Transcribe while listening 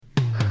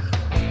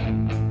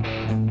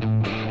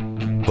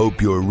Hope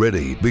you're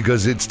ready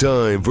because it's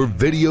time for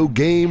Video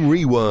Game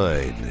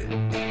Rewind.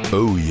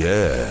 Oh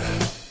yeah.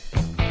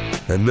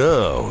 And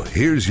now,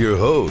 here's your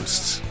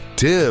hosts,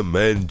 Tim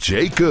and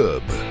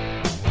Jacob.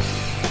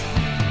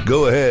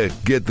 Go ahead,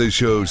 get the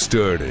show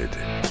started.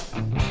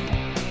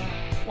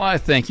 Why,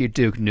 thank you,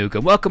 Duke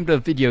Nukem. Welcome to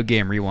Video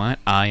Game Rewind.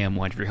 I am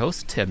one of your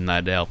hosts, Tim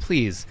Nidell.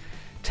 Please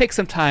take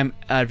some time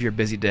out of your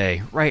busy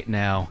day right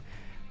now.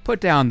 Put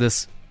down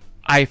this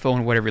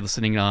iPhone, whatever you're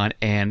listening on,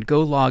 and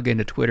go log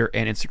into Twitter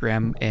and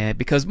Instagram. And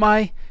because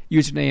my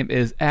username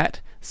is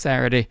at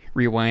Saturday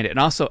Rewind and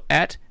also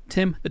at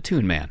Tim the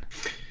Toon Man.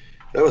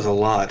 That was a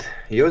lot.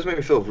 You always make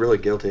me feel really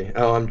guilty.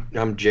 Oh,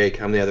 I'm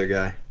Jake. I'm the other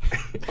guy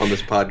on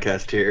this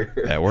podcast here.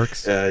 That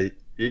works.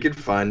 You can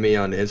find me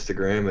on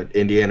Instagram at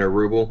Indiana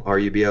Ruble,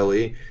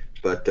 R-U-B-L-E.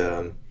 But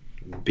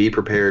be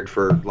prepared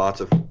for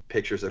lots of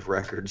pictures of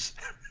records.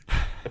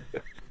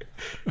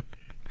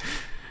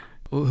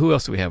 Who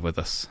else do we have with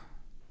us?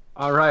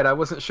 All right, I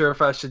wasn't sure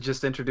if I should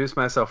just introduce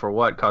myself or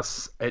what,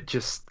 because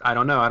I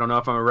don't know. I don't know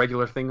if I'm a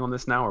regular thing on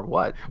this now or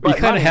what. But you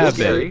kind of have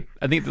been.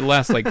 I think the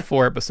last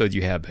 4 episodes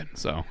you have been,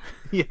 so.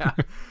 Yeah,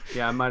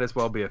 I might as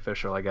well be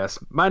official, I guess.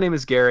 My name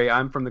is Gary.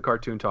 I'm from the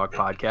Cartoon Talk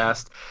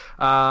podcast.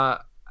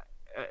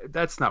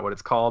 That's not what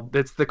it's called.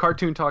 It's the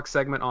Cartoon Talk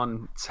segment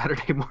on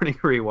Saturday Morning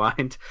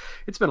Rewind.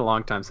 It's been a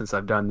long time since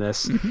I've done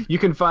this. You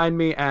can find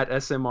me at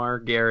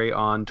SMR Gary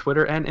on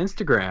Twitter and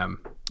Instagram.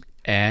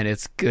 And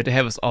it's good to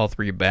have us all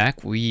three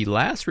back. We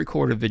last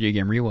recorded Video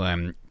Game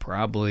Rewind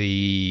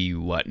probably,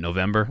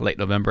 November? Late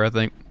November, I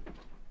think.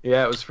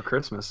 Yeah, it was for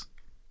Christmas.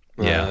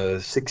 Yeah.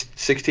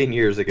 16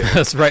 years ago.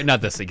 That's right,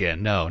 not this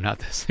again. No, not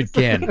this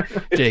again.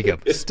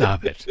 Jacob,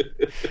 stop it.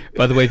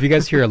 By the way, if you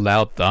guys hear a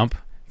loud thump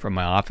from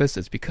my office,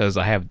 it's because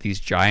I have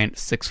these giant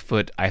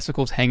 6-foot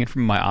icicles hanging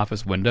from my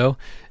office window,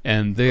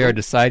 and they are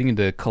deciding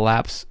to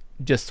collapse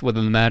just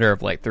within a matter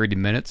of 30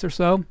 minutes or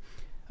so.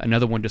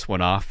 Another one just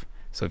went off.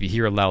 So if you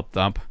hear a loud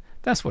thump,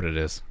 that's what it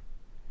is.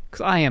 Because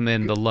I am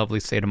in the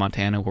lovely state of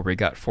Montana where we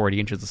got 40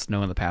 inches of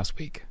snow in the past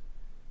week.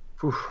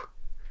 Whew.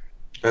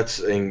 That's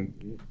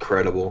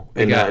incredible.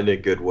 And not in a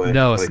good way.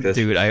 No,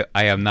 dude, I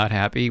am not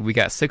happy. We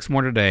got 6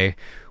 more today.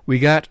 We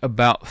got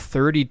about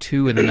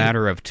 32 in the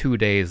matter of 2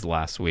 days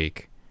last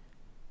week.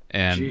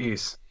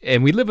 Jeez.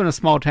 And we live in a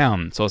small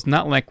town, so it's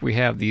not like we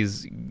have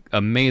these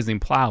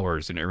amazing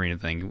plowers or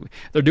anything.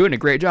 They're doing a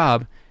great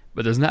job,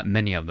 but there's not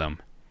many of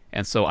them.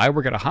 And so I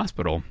work at a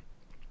hospital.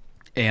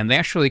 And they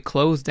actually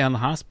closed down the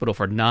hospital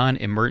for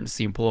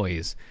non-emergency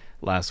employees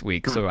last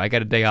week, so I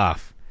got a day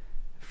off.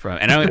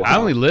 I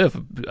only live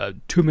a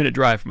 2-minute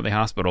drive from the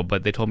hospital,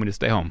 but they told me to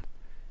stay home.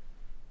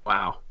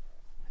 Wow.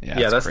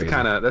 Yeah, that's crazy.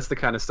 That's the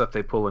kind of stuff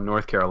they pull in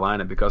North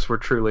Carolina because we're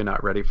truly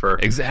not ready for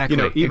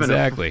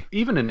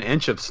even an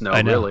inch of snow.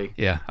 I know. Really.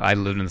 Yeah, I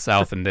lived in the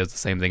South, and there's the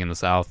same thing in the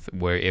South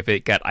where if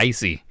it got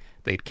icy,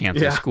 they'd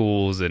cancel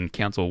schools and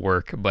cancel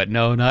work. But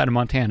no, not in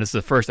Montana. This is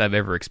the first I've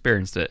ever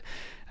experienced it.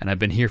 And I've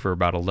been here for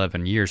about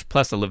 11 years.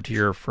 Plus, I lived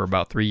here for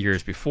about 3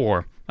 years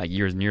before,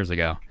 years and years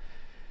ago.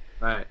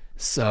 Right.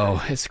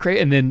 So it's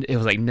great. And then it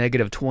was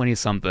negative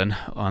 20-something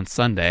on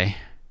Sunday.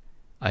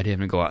 I didn't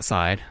even go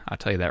outside. I'll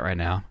tell you that right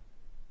now.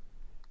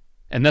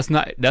 And that's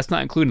not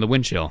including the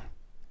wind chill.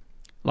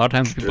 A lot of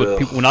times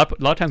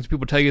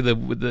people tell you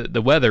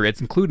the weather, it's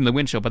including the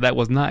wind chill, but that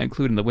was not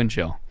including the wind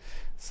chill.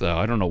 So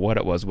I don't know what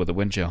it was with the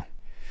wind chill.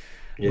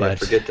 Yeah, but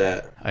forget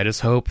that. I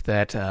just hope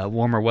that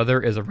warmer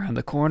weather is around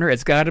the corner.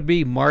 It's got to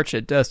be. March,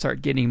 it does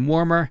start getting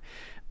warmer,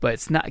 but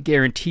it's not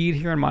guaranteed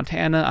here in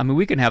Montana. I mean,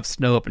 we can have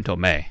snow up until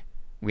May.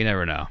 We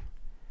never know.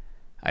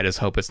 I just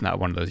hope it's not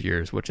one of those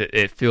years, which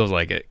it feels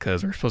like it,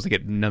 because we're supposed to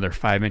get another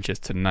 5 inches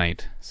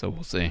tonight, so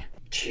we'll see.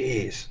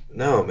 Jeez.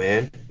 No,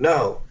 man.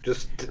 No.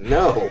 Just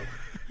no.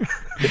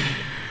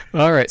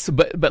 All right, so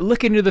but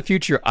looking into the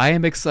future, I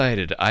am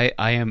excited. I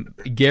am.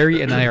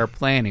 Gary and I are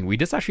planning. We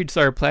just actually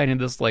started planning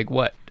this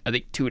I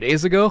think 2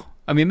 days ago.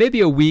 I mean, maybe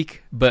a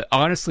week, but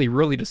honestly,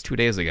 really just 2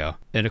 days ago.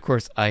 And of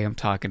course, I am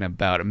talking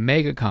about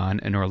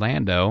MegaCon in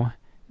Orlando,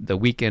 the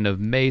weekend of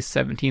May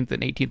 17th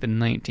and 18th and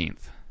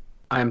 19th.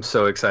 I'm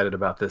so excited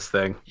about this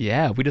thing.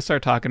 Yeah, we just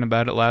started talking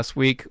about it last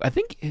week.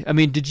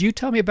 Did you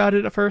tell me about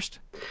it at first?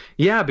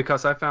 Yeah,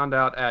 because I found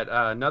out at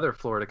another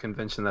Florida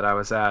convention that I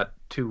was at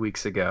 2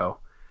 weeks ago.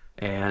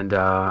 And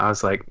I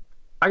was like,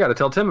 I got to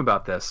tell Tim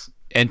about this.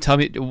 And tell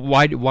me,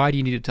 why do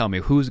you need to tell me?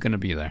 Who's going to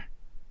be there?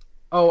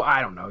 Oh,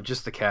 I don't know.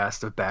 Just the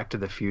cast of Back to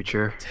the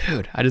Future.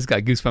 Dude, I just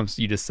got goosebumps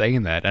you just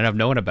saying that. And I've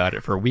known about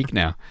it for a week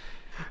now.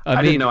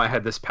 I didn't know I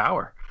had this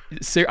power.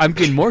 I'm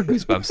getting more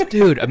goosebumps.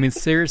 Dude, I mean,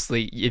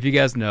 seriously, if you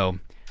guys know,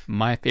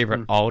 my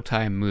favorite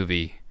all-time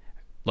movie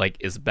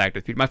is Back to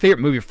the Future. My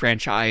favorite movie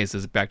franchise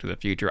is Back to the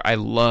Future. I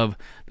love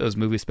those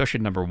movies,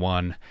 especially number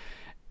 1.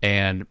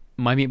 And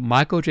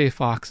Michael J.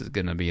 Fox is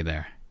going to be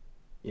there.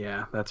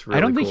 Yeah, that's really cool.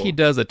 I don't think he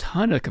does a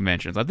ton of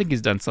conventions. I think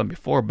he's done some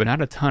before, but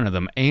not a ton of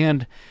them.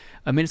 And,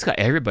 I mean, it's got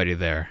everybody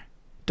there.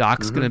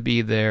 Doc's going to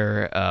be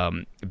there.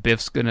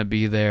 Biff's going to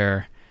be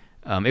there.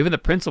 Even the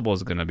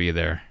principal's going to be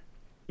there.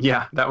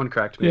 Yeah, that one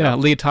cracked me up. up.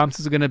 Leah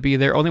Thompson's going to be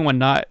there. Only one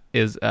not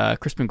is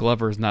Crispin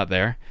Glover is not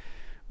there,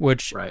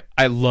 which Right.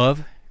 I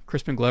love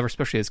Crispin Glover,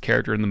 especially his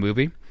character in the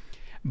movie.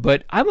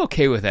 But I'm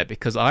okay with that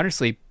because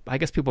honestly, I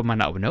guess people might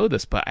not know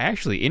this, but I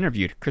actually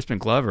interviewed Crispin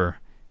Glover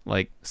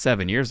like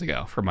 7 years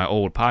ago for my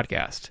old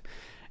podcast.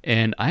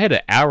 And I had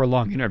an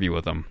hour-long interview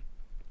with him.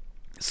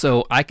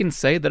 So I can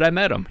say that I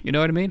met him. You know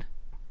what I mean?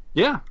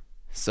 Yeah.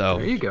 So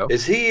There you go.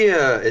 Is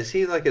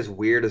he like as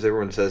weird as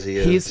everyone says he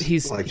is?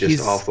 He's like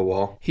just off the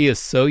wall. He is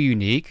so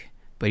unique,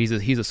 but he's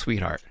a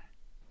sweetheart.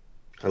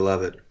 I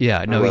love it.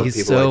 Yeah, no, I love he's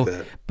people so. like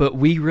that. But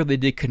we really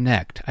did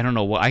connect. I don't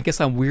know. Well, I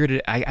guess I'm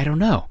weirded. I don't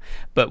know.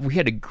 But we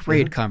had a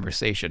great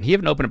conversation. He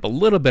even opened up a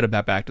little bit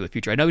about Back to the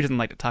Future. I know he doesn't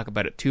like to talk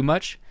about it too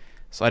much,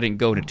 so I didn't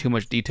go into too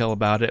much detail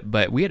about it.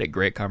 But we had a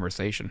great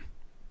conversation.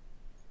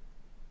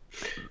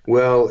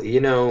 Well,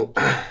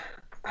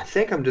 I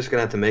think I'm just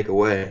gonna have to make a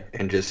way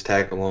and just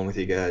tag along with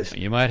you guys.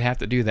 You might have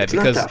to do that It's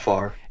because not that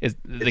far.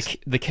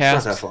 the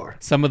cast. not that far.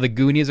 Some of the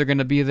Goonies are going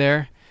to be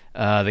there.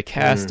 The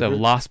cast of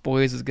Lost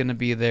Boys is going to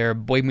be there.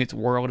 Boy Meets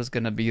World is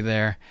going to be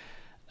there.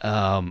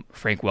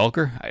 Frank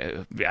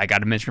Welker. I got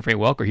to mention Frank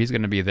Welker. He's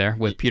going to be there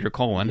with Peter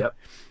Cullen.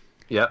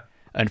 Yep.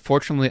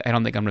 Unfortunately, I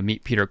don't think I'm going to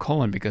meet Peter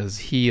Cullen because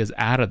he is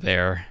out of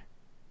there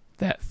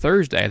that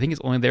Thursday. I think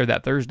he's only there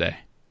that Thursday.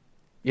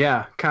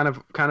 Yeah, kind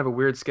of a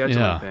weird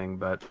scheduling thing,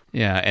 but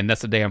Yeah, and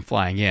that's the day I'm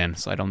flying in,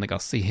 so I don't think I'll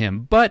see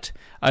him. But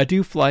I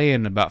do fly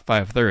in about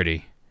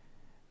 5:30,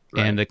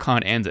 and the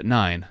con ends at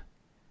 9.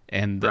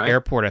 And the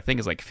airport, I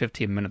think, is like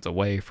 15 minutes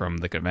away from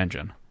the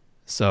convention.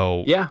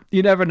 So yeah,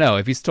 you never know.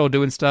 If he's still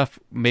doing stuff,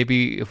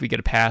 maybe if we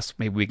get a pass,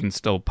 maybe we can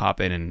still pop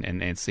in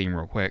and see him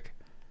real quick.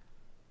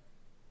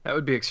 that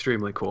would be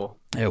extremely cool.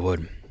 It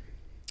would.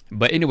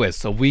 But anyways,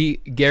 so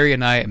Gary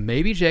and I,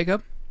 maybe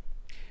Jacob,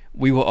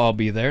 we will all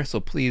be there. So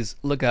please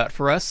look out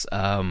for us.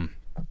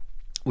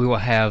 We will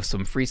have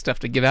some free stuff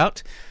to give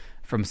out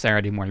from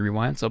Saturday Morning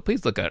Rewind. So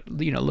please look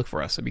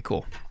for us. It'd be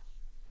cool.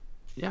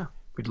 Yeah,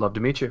 we'd love to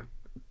meet you.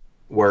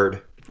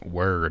 Word.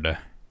 I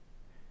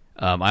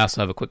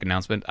also have a quick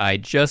announcement. I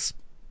just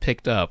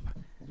picked up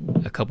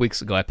a couple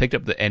weeks ago. I picked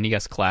up the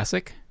NES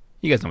Classic.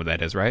 You guys know what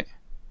that is, right?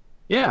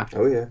 Yeah.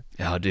 Oh yeah.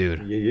 Oh,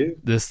 dude, Yeah.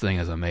 this thing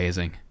is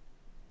amazing.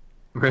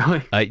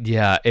 Really?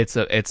 Yeah, it's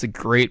a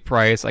great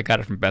price. I got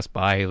it from Best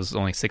Buy. It was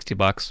only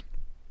 $60,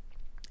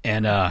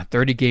 and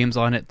 30 games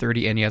on it,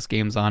 30 NES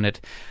games on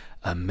it.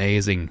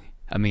 Amazing.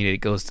 I mean, it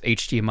goes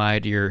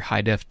HDMI to your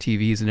high def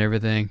TVs and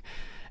everything,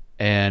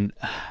 and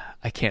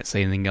I can't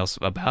say anything else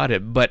about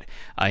it. But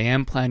I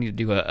am planning to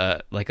do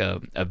a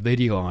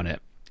video on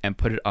it and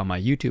put it on my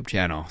YouTube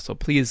channel. So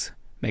please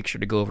make sure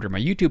to go over to my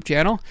YouTube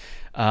channel.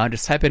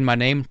 Just type in my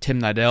name,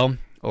 Tim Nidell,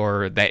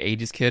 or That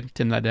Ages Kid,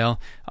 Tim Nidell,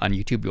 on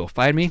YouTube. You'll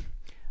find me.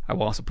 I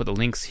will also put the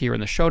links here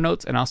in the show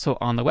notes and also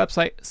on the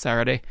website,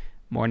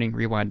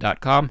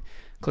 SaturdayMorningRewind.com.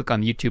 Click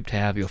on the YouTube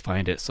tab, you'll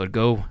find it. So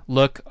go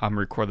look. I'm going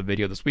to record the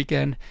video this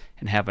weekend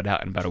and have it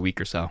out in about a week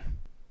or so.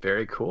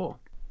 Very cool.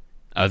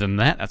 Other than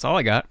that, that's all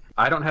I got.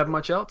 I don't have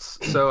much else,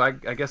 so I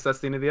guess that's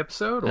the end of the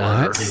episode. Or...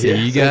 All right, see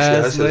you Thanks, guys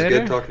It was later.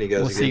 good talking to you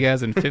guys We'll see you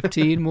guys in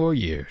 15 more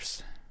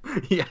years.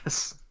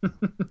 Yes.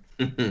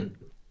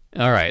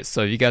 All right,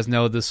 so you guys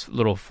know this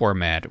little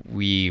format.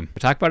 We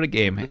talk about a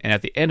game, and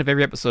at the end of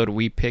every episode,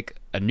 we pick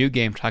a new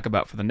game to talk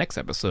about for the next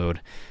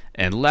episode.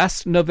 And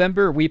last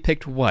November, we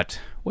picked what?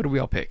 What did we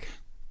all pick?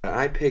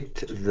 I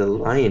picked The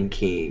Lion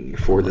King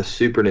for the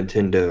Super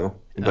Nintendo,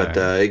 but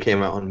it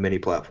came out on many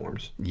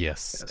platforms.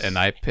 Yes, and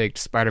I picked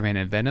Spider-Man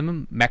and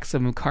Venom,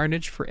 Maximum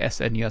Carnage for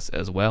SNES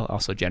as well,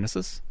 also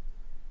Genesis.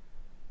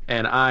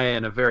 And I,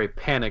 in a very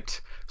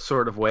panicked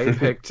sort of way,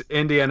 picked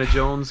Indiana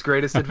Jones'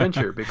 Greatest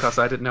Adventure because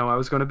I didn't know I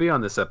was going to be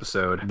on this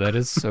episode. That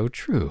is so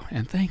true,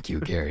 and thank you,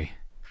 Gary.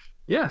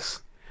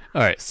 Yes.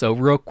 All right, so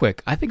real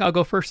quick, I think I'll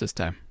go first this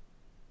time.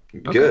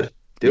 Good.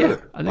 Do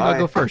it. I think I'll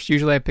go first.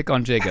 Usually I pick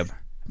on Jacob,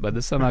 but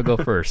this time I'll go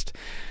first.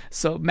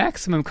 So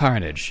Maximum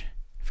Carnage.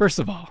 First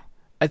of all,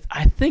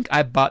 I think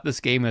I bought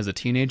this game as a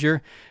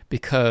teenager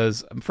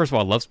because, first of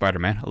all, I love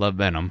Spider-Man. I love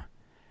Venom.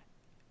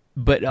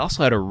 But it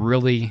also had a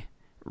really,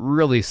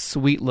 really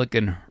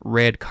sweet-looking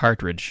red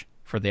cartridge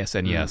for the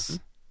SNES. Mm-hmm.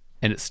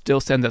 And it still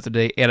stands out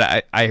today.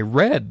 And I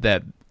read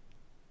that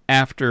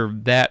after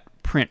that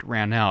print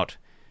ran out,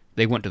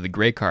 they went to the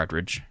gray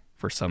cartridge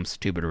for some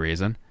stupid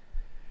reason.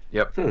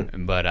 Yep.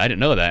 But I didn't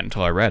know that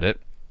until I read it.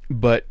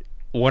 But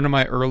one of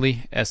my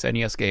early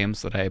SNES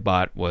games that I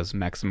bought was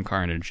Maximum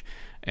Carnage,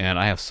 and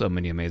I have so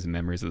many amazing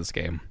memories of this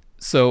game.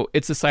 So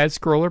it's a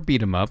side-scroller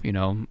beat-em-up, you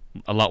know,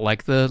 a lot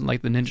like the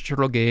Ninja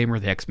Turtle game or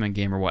the X-Men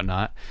game or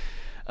whatnot.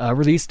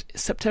 Released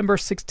September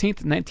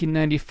 16th,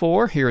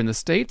 1994 here in the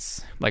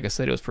States. Like I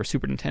said, it was for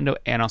Super Nintendo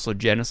and also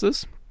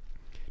Genesis.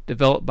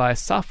 Developed by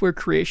Software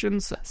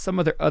Creations. Some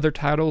of their other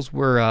titles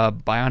were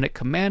Bionic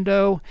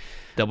Commando,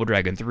 Double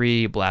Dragon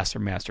 3, Blaster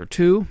Master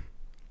 2.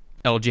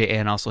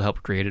 LJN also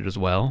helped create it as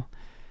well.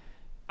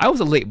 I was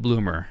a late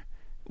bloomer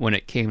when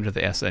it came to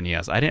the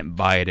SNES. I didn't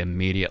buy it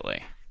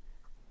immediately.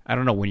 I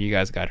don't know when you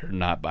guys got it or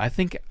not, but I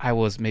think I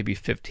was maybe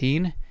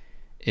 15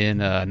 in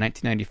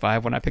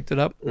 1995 when I picked it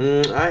up.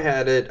 I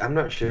had it. I'm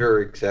not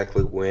sure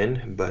exactly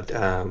when, but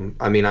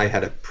I mean, I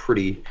had a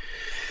pretty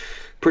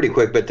pretty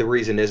quick. But the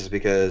reason is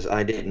because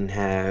I didn't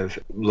have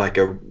like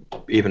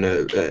even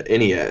a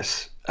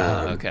NES.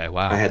 Okay,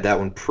 wow. I had that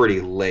one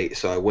pretty late,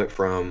 so I went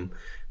from.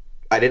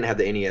 I didn't have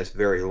the NES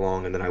very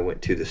long, and then I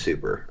went to the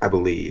Super, I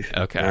believe.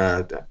 Okay.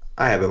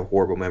 I have a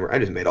horrible memory. I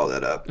just made all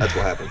that up. That's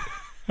what happened.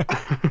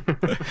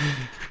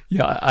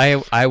 Yeah,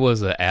 I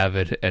was an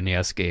avid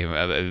NES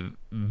game,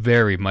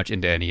 very much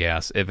into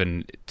NES,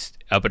 even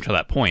up until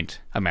that point.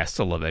 I mean, I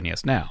still love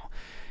NES now.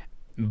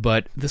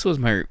 But this was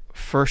my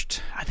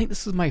first, I think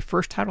this is my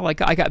first title I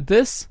got. I got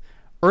this,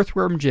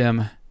 Earthworm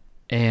Jim,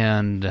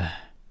 and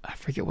I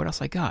forget what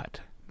else I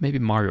got. Maybe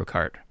Mario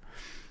Kart.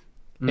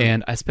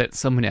 And I spent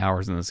so many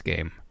hours in this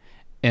game.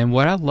 And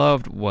what I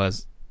loved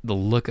was the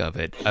look of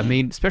it. I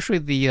mean, especially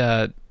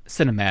the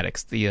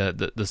cinematics,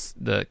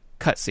 the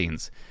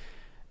cutscenes.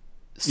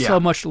 So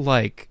much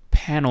like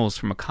panels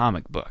from a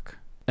comic book.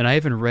 And I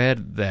even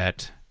read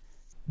that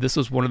this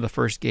was one of the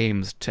first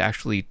games to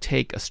actually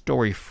take a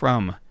story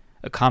from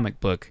a comic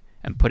book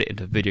and put it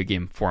into video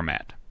game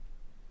format.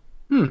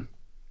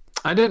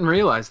 I didn't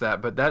realize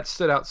that, but that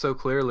stood out so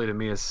clearly to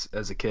me as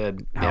a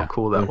kid, how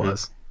cool that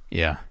was.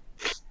 Yeah.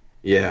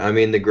 Yeah, I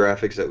mean, the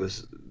graphics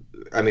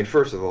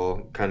first of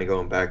all, kind of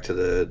going back to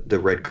the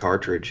red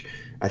cartridge,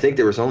 I think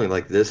there was only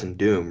like this and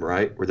Doom,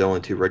 right? Were the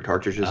only two red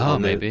cartridges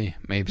on maybe.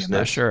 I'm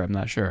not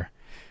sure.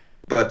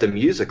 But the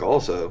music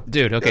also,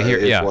 dude. Okay, here,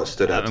 is what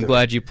stood out. I'm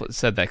glad you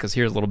said that because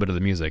here's a little bit of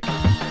the music.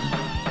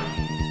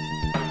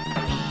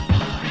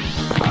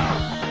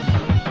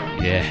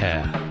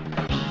 Yeah.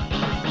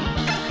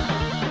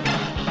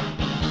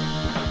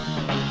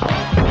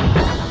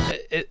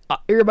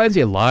 It reminds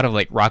me a lot of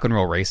like Rock and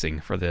Roll Racing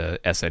for the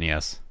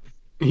SNES.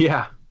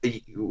 Yeah.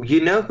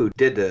 You know who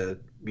did the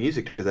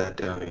music to that,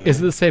 don't you? Is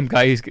it the same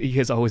guy you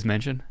guys always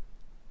mention?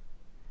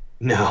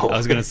 No. I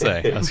was going to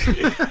say.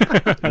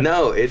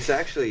 No, it's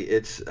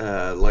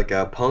like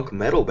a punk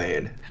metal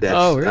band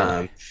that's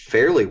really?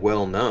 Fairly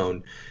well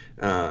known.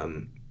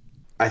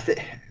 I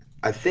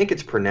think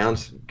it's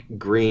pronounced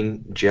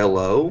Green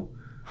Jello,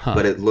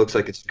 but it looks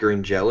like it's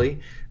green jelly.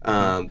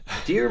 Do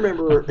you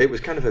remember, it was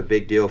kind of a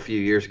big deal a few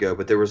years ago,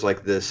 but there was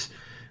like this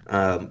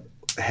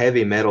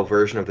heavy metal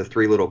version of the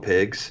Three Little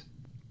Pigs.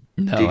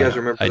 No, do you guys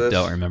remember this? I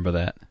don't remember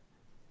that.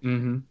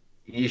 Mm-hmm.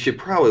 You should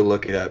probably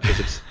look it up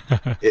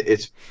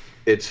because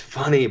it's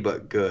funny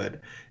but good.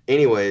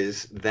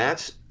 Anyways,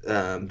 that's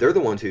they're the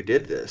ones who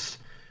did this,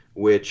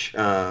 which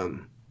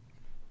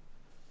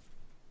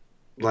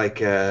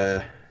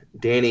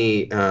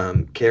Danny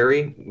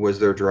Carey was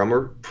their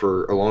drummer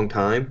for a long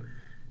time.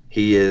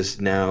 He is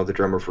now the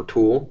drummer for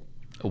Tool.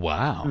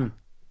 Wow.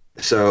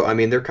 So, I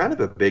mean, they're kind of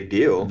a big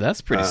deal.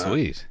 That's pretty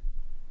sweet.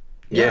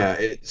 Yeah.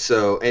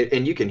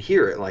 And you can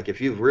hear it. Like,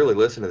 if you've really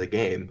listened to the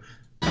game,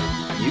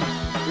 you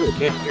really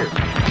can't hear it.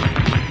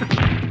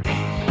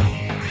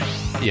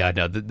 Yeah,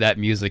 no, that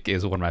music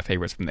is one of my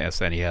favorites from the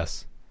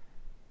SNES.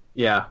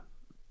 Yeah.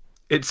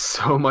 It's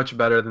so much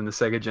better than the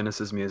Sega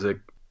Genesis music.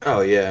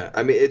 Oh, yeah.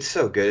 I mean, it's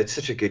so good. It's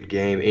such a good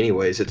game.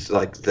 Anyways, it's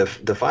like the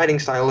fighting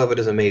style of it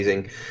is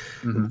amazing.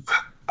 Mm-hmm.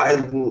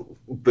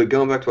 But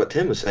going back to what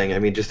Tim was saying, I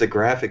mean, just the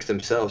graphics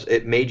themselves,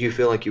 it made you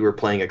feel like you were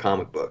playing a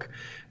comic book,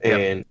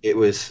 and it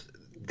was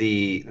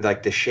the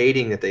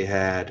shading that they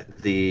had,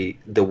 the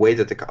way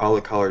that all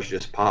the colors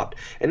just popped,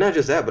 and not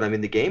just that, but I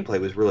mean, the gameplay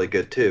was really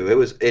good too. It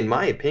was, in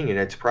my opinion,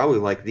 it's probably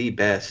like the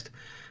best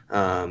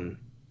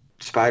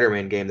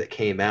Spider-Man game that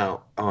came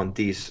out on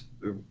these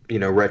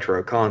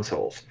retro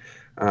consoles.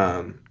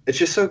 It's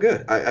just so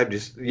good. I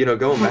just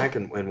going back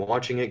and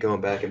watching it,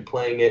 going back and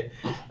playing it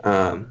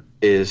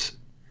is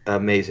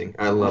amazing.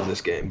 I love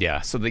this game. Yeah,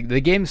 so the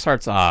game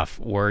starts off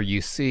where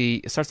it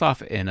starts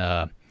off in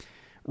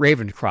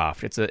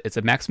Ravencroft. It's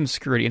a maximum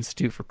security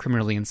institute for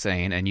criminally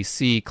insane, and you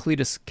see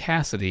Cletus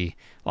Cassidy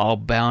all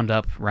bound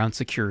up around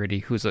security,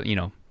 who's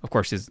of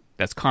course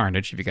that's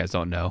Carnage, if you guys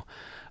don't know.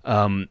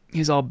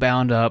 He's all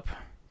bound up,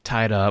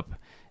 tied up,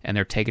 and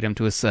they're taking him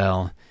to a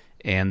cell,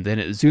 and then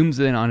it zooms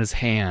in on his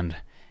hand,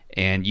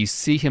 and you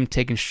see him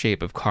taking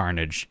shape of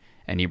Carnage,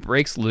 and he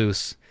breaks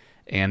loose,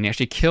 and he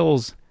actually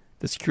kills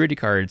the security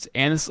guards,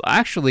 and it's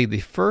actually the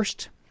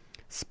first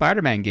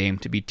Spider-Man game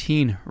to be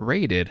teen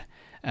rated,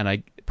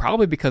 and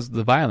probably because of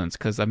the violence,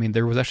 because I mean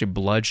there was actually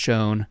blood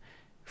shown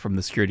from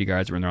the security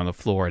guards when they're on the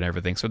floor and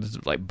everything, so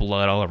there's like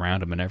blood all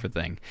around him and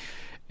everything,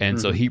 and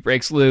so he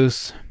breaks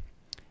loose,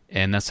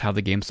 and that's how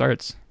the game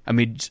starts. I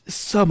mean,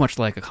 so much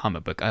like a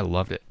comic book. I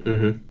loved it.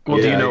 Mm-hmm. Well,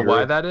 do you know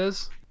why that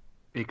is?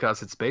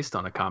 Because it's based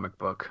on a comic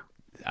book.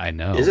 I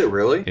know. Is it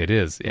really? It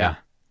is, yeah.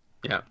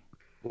 Yeah.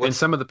 And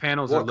some of the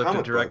panels are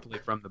lifted directly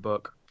from the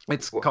book.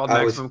 It's called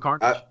Maximum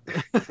Carnage.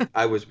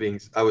 I was being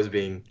Jake. I was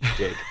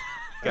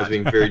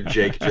being very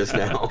Jake just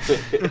now.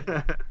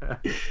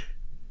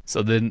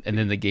 So then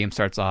the game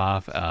starts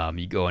off.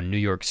 You go on New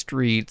York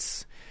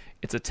streets.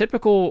 It's a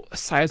typical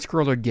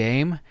side-scroller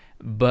game,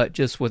 but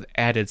just with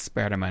added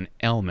Spider-Man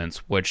elements,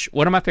 which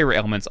one of my favorite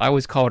elements, I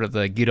always call it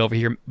the get over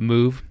here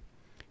move,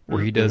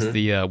 where he does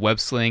the web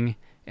sling,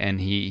 and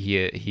he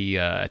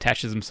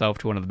attaches himself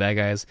to one of the bad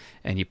guys,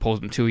 and he pulls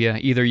him to you.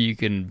 Either you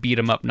can beat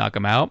him up, knock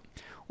him out,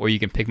 where you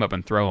can pick them up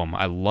and throw them.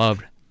 I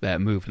loved that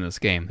move in this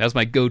game. That was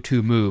my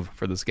go-to move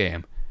for this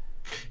game.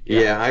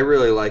 Yeah, I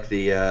really like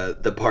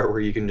the part where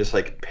you can just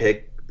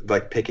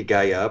pick a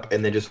guy up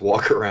and then just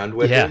walk around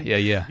with him.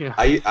 Yeah.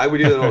 I would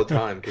do that all the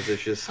time because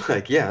it's just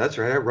yeah, that's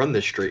right. I run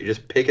this street,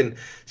 just picking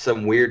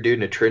some weird dude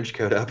in a trench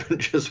coat up and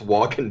just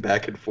walking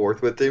back and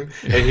forth with him,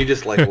 and he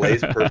just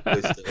lays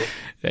perfectly still.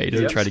 Yeah, he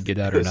doesn't try to get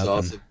out or nothing.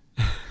 Awesome.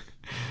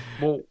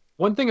 Well,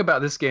 one thing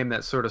about this game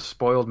that sort of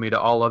spoiled me to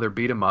all other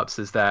beat 'em ups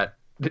is that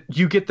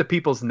you get the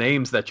people's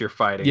names that you're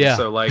fighting. Yeah.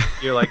 So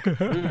you're like,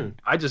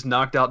 I just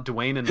knocked out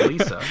Dwayne and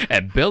Lisa.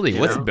 And Billy,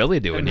 what's Billy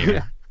doing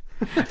here?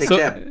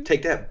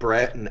 Take that,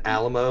 Brett and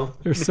Alamo.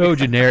 They're so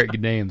generic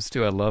names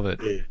too. I love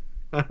it.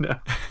 I know.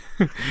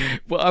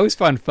 What I always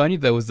find funny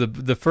though is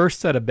the first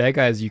set of bad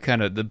guys you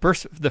kind of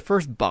the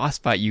first boss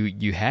fight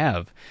you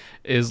have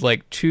is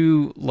like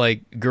two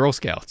Girl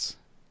Scouts.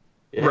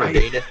 Yeah,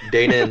 Right.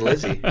 Dana and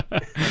Lizzie.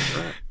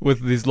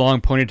 With these long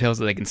ponytails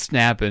that they can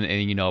snap and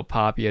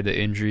Papia to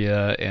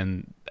Indria,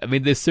 and I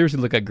mean they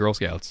seriously look like Girl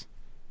Scouts.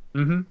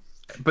 Mm-hmm.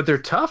 But they're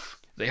tough.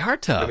 They are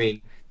tough. I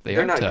mean, they're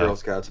they're not tough. Girl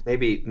Scouts.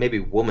 Maybe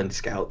Woman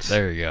Scouts.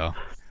 There you go.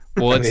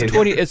 Well, it's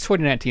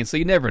 2019, so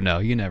you never know.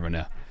 You never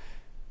know.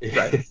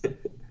 Right.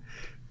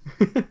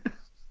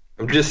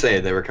 I'm just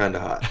saying they were kind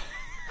of hot.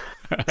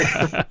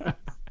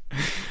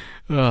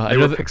 I They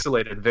know were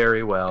pixelated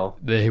very well.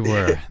 they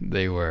were.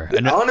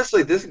 And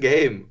honestly, this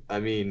game, I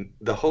mean,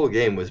 the whole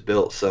game was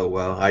built so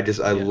well. I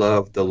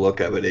love the look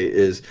of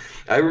it.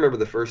 I remember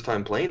the first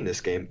time playing this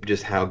game,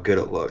 just how good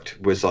it looked.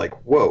 Was like,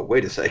 whoa,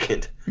 wait a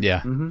second. Yeah.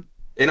 Mm-hmm.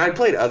 And I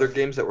played other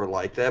games that were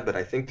like that, but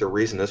I think the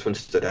reason this one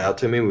stood out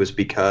to me was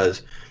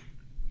because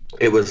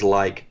it was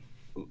like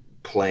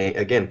playing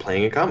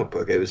a comic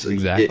book. It was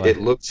Exactly.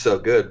 it looked so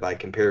good by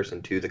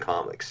comparison to the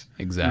comics.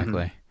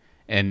 Exactly. Mm-hmm.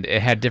 And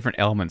it had different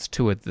elements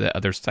to it that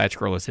other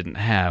side-scrollers didn't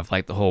have,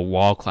 like the whole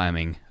wall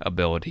climbing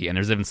ability. And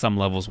there's even some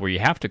levels where you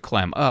have to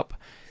climb up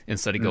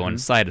instead of going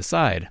side to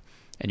side,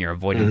 and you're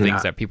avoiding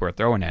things that people are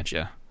throwing at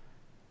you.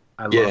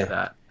 I love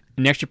that.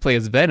 And next you play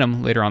as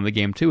Venom later on in the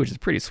game too, which is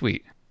pretty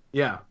sweet.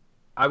 Yeah.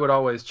 I would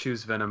always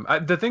choose Venom.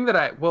 The thing that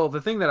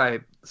I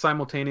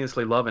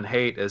simultaneously love and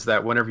hate is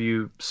that whenever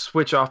you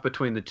switch off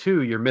between the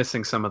two, you're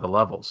missing some of the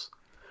levels.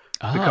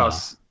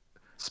 Because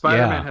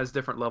Spider-Man has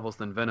different levels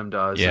than Venom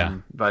does,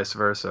 and vice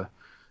versa.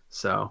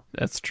 So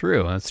That's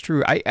true.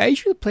 I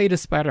usually played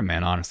as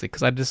Spider-Man, honestly,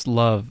 because I just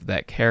love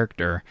that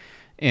character.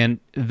 And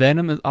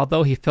Venom,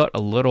 although he felt a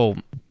little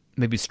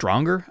maybe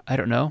stronger, I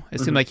don't know.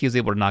 It seemed like he was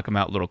able to knock him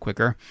out a little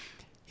quicker.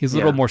 He's a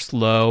little more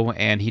slow,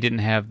 and he didn't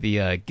have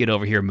the get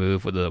over here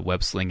move with the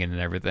web slinging and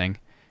everything.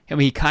 I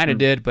mean, he kind of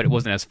did, but it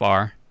wasn't as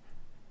far.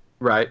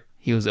 Right.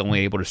 He was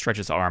only able to stretch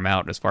his arm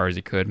out as far as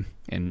he could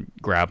and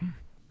grab him.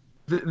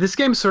 This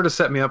game sort of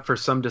set me up for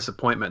some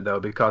disappointment, though,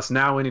 because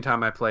now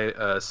anytime I play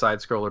a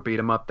side-scroller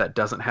beat-em-up that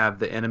doesn't have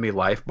the enemy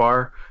life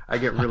bar, I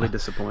get really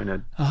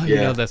disappointed. Oh,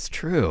 Yeah. that's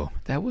true.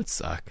 That would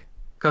suck.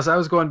 Because I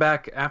was going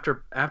back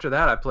after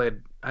that, I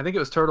played, I think it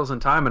was Turtles in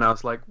Time, and I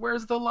was like,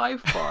 where's the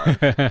life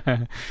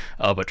bar?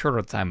 Oh, but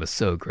Turtle Time was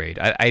so great.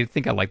 I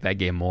think I like that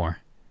game more.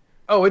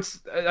 Oh,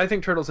 I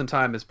think Turtles in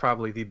Time is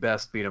probably the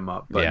best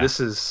beat-em-up, but this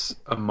is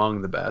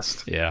among the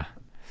best. Yeah.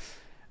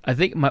 I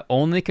think my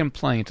only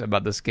complaint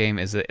about this game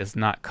is that it's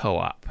not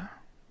co-op.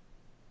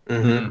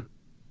 Mm-hmm.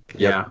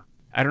 Yeah.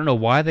 I don't know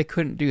why they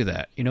couldn't do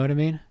that. You know what I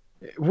mean?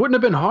 It wouldn't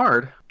have been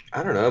hard.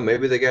 I don't know.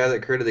 Maybe the guy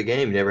that created the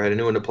game never had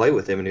anyone to play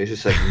with him, and he was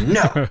just like,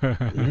 no,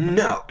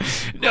 no.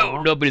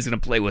 No, nobody's going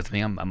to play with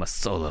me. I'm a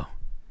solo.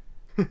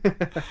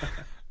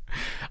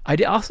 I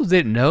also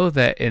didn't know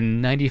that in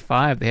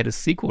 95 they had a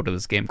sequel to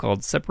this game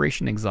called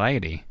Separation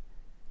Anxiety.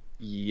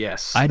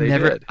 Yes, I they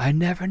never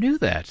did. knew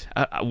that.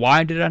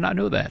 Why did I not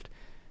know that?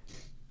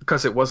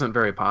 Because it wasn't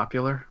very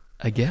popular.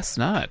 I guess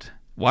not.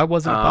 Why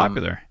wasn't it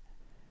popular?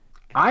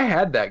 I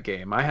had that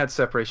game. I had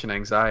Separation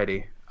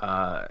Anxiety,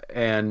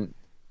 and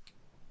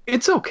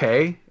it's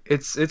okay.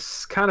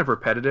 It's kind of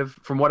repetitive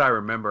from what I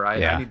remember.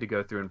 I need to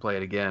go through and play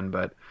it again,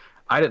 but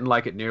I didn't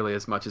like it nearly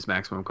as much as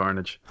Maximum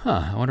Carnage.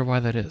 Huh, I wonder why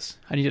that is.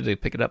 I needed to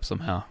pick it up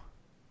somehow.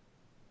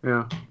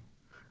 Yeah.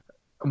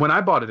 When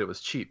I bought it, it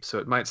was cheap, so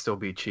it might still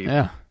be cheap.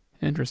 Yeah,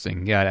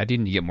 interesting. Yeah, I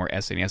need to get more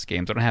SNES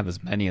games. I don't have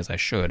as many as I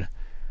should.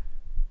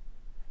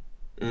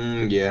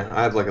 Yeah,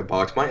 I have like a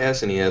box. My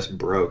SNES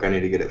broke. I need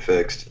to get it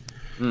fixed.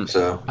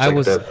 So I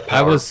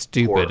was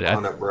stupid. port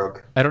on it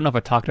broke. I don't know if I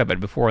talked about it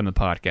before in the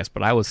podcast,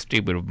 but I was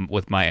stupid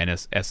with my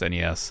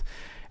SNES.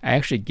 I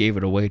actually gave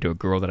it away to a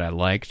girl that I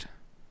liked,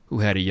 who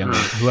had a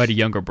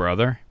younger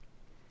brother,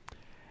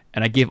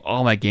 and I gave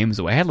all my games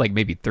away. I had like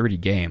maybe 30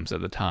 games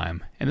at the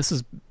time, and this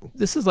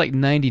is like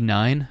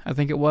 99, I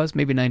think it was,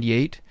 maybe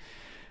 98,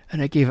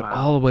 and I gave it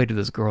all away to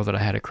this girl that I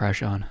had a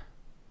crush on.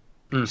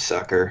 You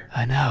sucker.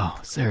 I know,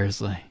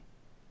 seriously.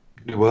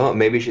 Well,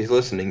 maybe she's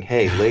listening.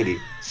 Hey, lady,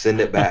 send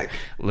it back.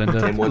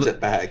 Linda, Tim wants it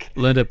back.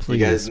 Linda,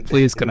 please, guys-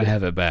 please, can I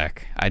have it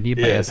back? I need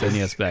my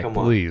SNES back, come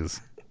on. please.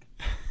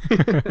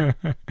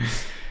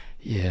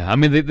 Yeah, I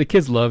mean the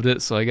kids loved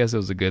it, so I guess it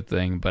was a good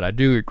thing. But I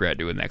do regret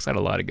doing that 'cause I had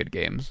a lot of good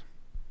games.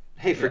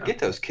 Hey, forget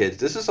those kids.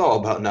 This is all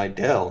about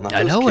Nidell, not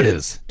I those know kids. it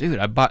is. Dude,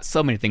 I bought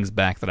so many things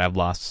back that I've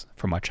lost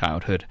from my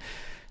childhood.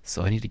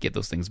 So I need to get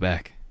those things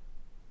back.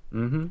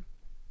 Mm-hmm.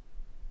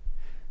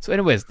 So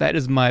anyways, that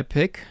is my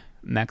pick,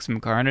 Maximum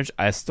Carnage.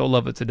 I still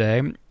love it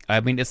today.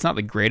 I mean, it's not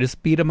the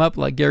greatest beat 'em up,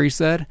 like Gary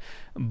said,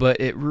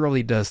 but it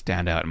really does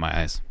stand out in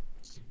my eyes.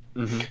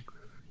 Mm-hmm.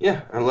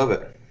 Yeah, I love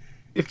it.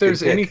 If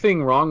there's Good pick.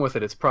 anything wrong with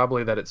it, it's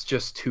probably that it's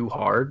just too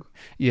hard.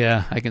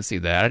 Yeah, I can see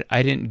that.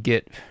 I didn't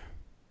get...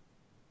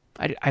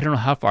 I don't know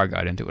how far I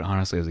got into it,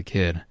 honestly, as a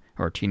kid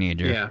or a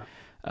teenager.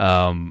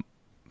 Yeah.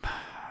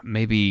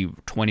 Maybe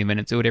 20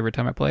 minutes into it every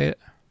time I play it.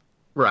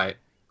 Right.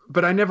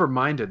 But I never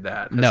minded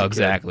that. as a No, kid.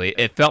 exactly.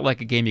 It felt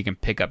like a game you can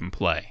pick up and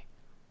play.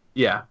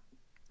 Yeah.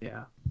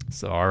 Yeah.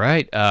 So, all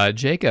right.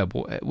 Jacob,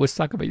 let's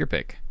talk about your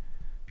pick.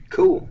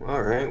 Cool.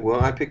 All right.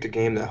 Well, I picked a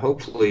game that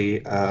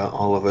hopefully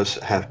all of us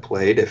have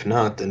played. If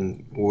not,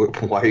 then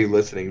why are you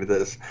listening to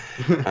this?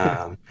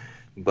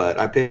 But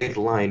I picked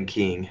Lion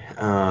King.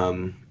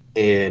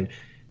 And,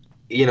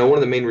 one of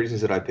the main reasons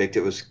that I picked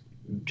it was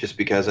just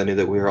because I knew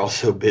that we were all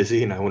so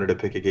busy and I wanted to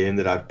pick a game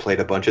that I've played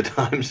a bunch of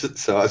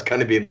times. So I was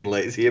kind of being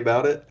lazy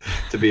about it,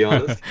 to be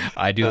honest.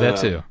 I do that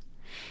too.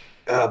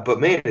 But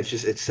man,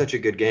 it's such a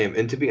good game.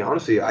 And to be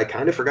honest with you, I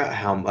kind of forgot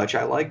how much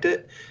I liked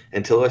it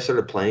until I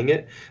started playing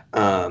it.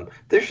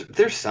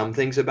 There's some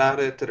things about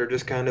it that are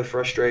just kind of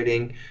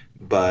frustrating,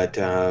 but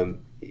I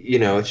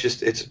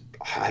just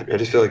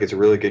feel like it's a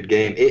really good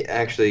game. It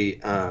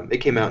actually it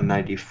came out in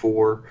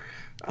 '94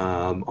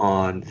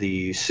 on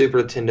the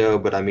Super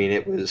Nintendo, but I mean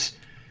it was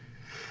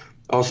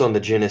also on the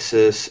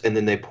Genesis, and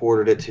then they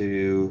ported it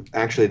to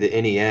actually the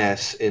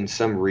NES in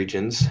some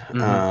regions.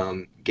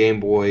 Mm-hmm. Game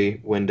Boy,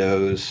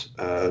 Windows,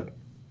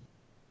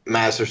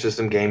 Master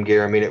System, Game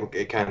Gear. I mean,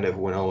 it kind of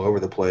went all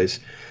over the place.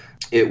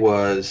 It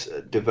was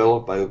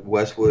developed by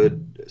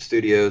Westwood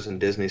Studios and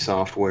Disney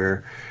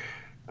Software.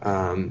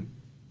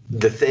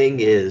 The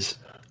thing is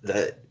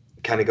that,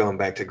 kind of going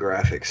back to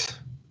graphics,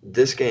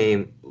 this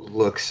game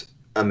looks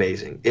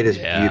amazing. It is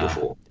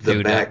beautiful. The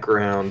Dude,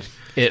 background.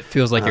 It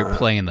feels like you're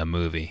playing the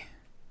movie.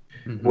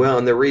 Mm-hmm. Well,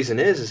 and the reason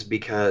is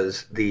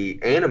because the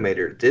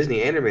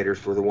Disney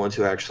animators were the ones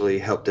who actually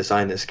helped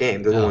design this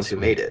game. They're the ones who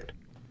made it.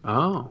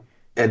 Oh.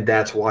 And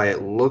that's why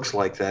it looks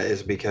like that,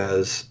 is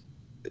because,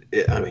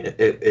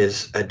 it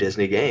is a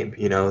Disney game.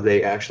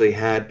 They actually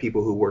had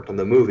people who worked on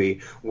the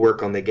movie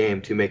work on the game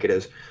to make it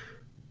as,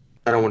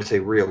 I don't want to say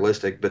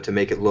realistic, but to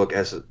make it look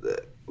as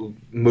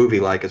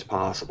movie-like as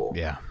possible.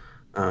 Yeah.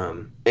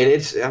 And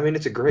it's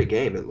a great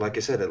game. Like I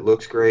said, it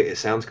looks great. It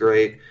sounds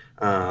great.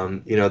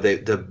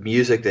 The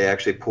music they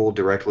actually pulled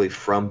directly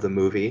from the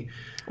movie.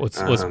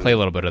 Let's play a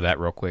little bit of that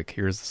real quick.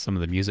 Here's some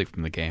of the music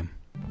from the game.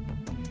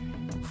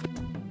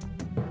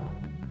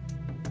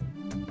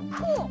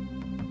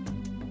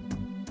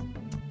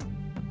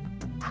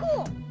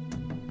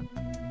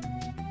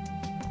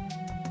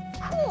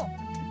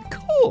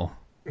 Cool.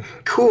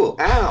 Cool.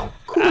 Ow.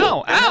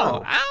 Cool.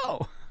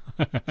 Ow.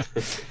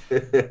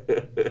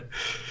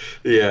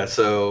 Yeah,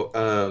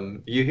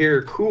 so you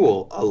hear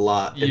cool a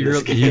lot in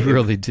this game. You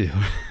really do.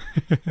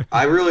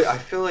 I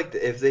feel like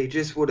if they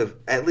just would have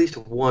at least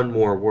one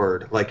more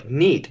word, like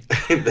neat,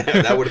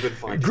 that would have been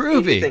fine.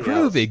 Groovy.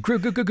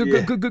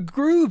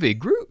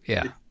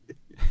 Yeah.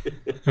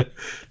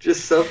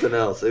 Just something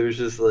else. It was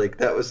just like,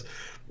 that was,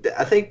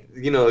 I think,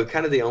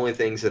 kind of the only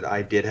things that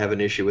I did have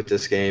an issue with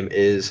this game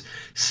is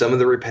some of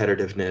the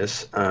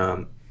repetitiveness.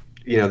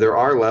 There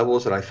are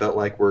levels that I felt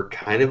like were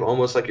kind of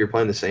almost like you're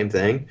playing the same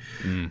thing.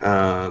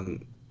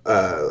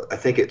 I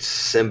think it's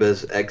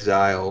Simba's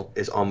Exile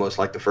is almost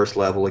like the first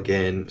level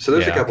again. So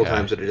there's a couple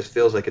times that it just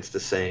feels like it's the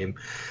same.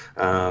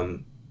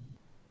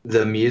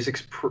 The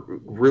music's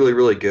really,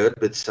 really good,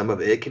 but some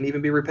of it can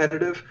even be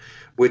repetitive,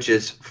 which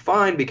is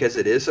fine because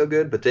it is so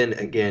good. But then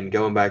again,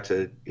 going back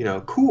to,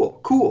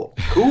 cool,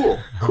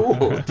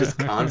 just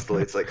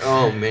constantly. It's like,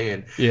 oh,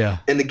 man. Yeah.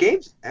 And the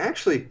game's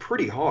actually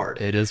pretty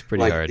hard. It is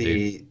pretty hard,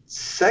 the dude.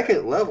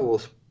 second level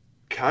is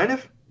kind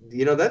of,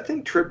 that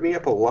thing tripped me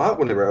up a lot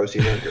whenever I was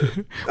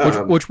younger.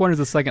 Which one is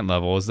the second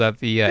level? Is that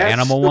the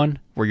animal one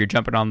where you're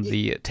jumping on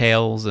the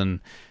tails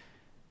and...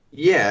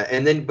 Yeah,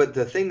 and then, but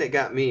the thing that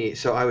got me,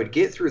 so I would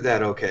get through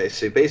that, okay,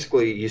 so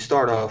basically you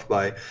start off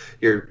by,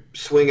 you're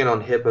swinging on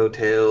hippo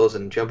tails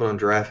and jumping on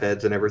giraffe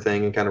heads and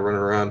everything and kind of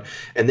running around,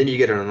 and then you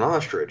get on an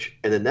ostrich,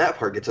 and then that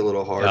part gets a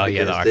little hard. Oh,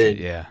 yeah, the ostrich,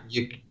 yeah.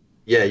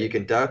 You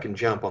can duck and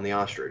jump on the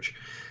ostrich.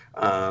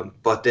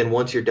 But then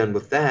once you're done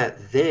with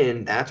that,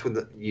 then that's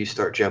when you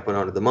start jumping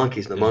onto the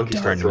monkeys, and the monkeys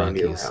start throwing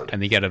you around.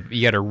 And you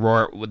gotta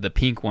roar with the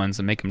pink ones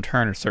and make them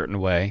turn a certain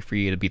way for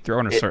you to be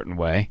thrown a certain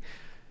way.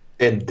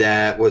 And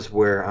that was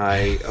where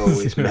I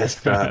always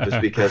messed up, is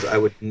because I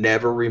would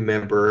never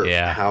remember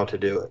how to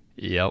do it.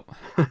 Yep.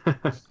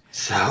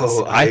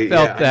 So I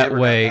felt that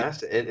way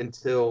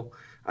until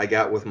I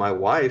got with my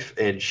wife,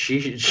 and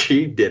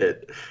she did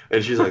it,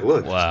 and she's like,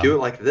 "Look, just do it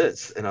like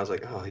this," and I was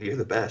like, "Oh, you're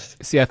the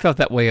best." See, I felt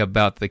that way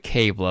about the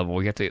cave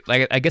level. You have to,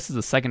 I guess it's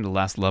the second to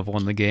last level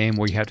in the game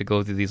where you have to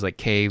go through these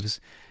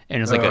caves,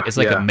 and it's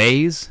like a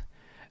maze.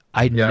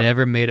 I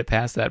never made it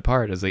past that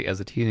part as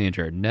a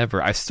teenager.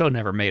 Never. I still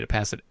never made it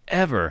past it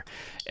ever.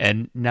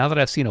 And now that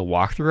I've seen a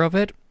walkthrough of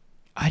it,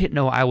 I didn't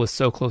know I was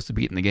so close to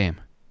beating the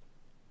game.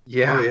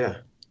 Yeah. Oh, yeah.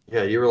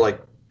 Yeah, you were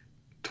like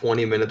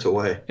 20 minutes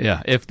away.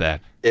 Yeah, if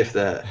that. If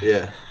that,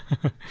 yeah.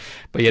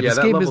 But yeah, this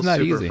that game level's is not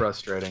super easy.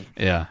 frustrating.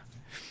 Yeah.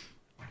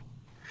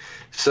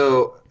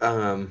 So,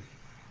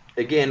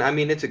 again, I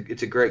mean, it's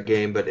a great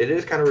game, but it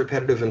is kind of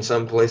repetitive in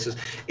some places.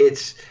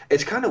 It's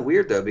kind of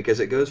weird though, because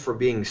it goes from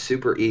being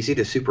super easy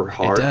to super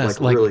hard,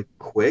 like really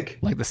quick.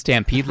 Like the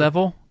Stampede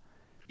level?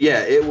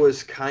 Yeah, it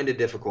was kind of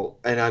difficult.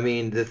 And I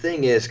mean, the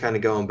thing is, kind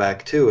of going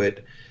back to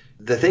it,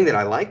 the thing that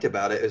I liked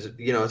about it is,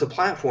 you know, it's a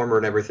platformer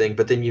and everything,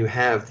 but then you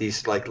have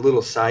these like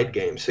little side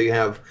games. So you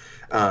have,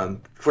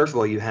 first of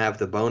all, you have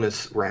the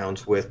bonus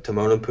rounds with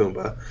Timon and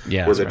Pumbaa,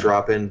 where they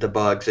drop in the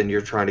bugs and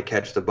you're trying to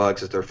catch the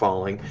bugs as they're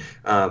falling.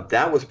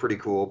 That was pretty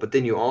cool. But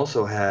then you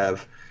also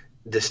have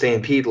the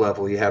Stampede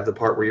level. You have the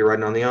part where you're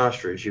riding on the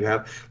ostrich. You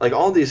have like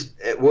all these.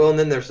 Well, and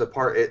then there's the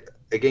part.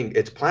 Again,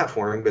 it's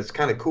platforming, but it's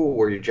kind of cool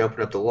where you're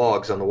jumping up the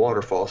logs on the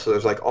waterfall. So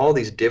there's like all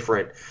these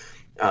different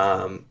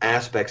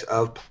aspects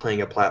of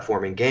playing a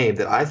platforming game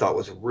that I thought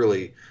was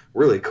really,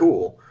 really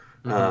cool.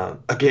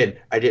 Again,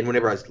 I didn't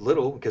whenever I was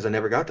little because I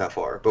never got that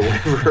far. But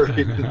whenever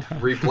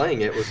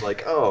replaying it was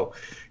like, oh,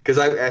 because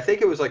I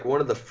think it was like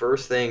one of the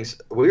first things.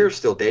 We were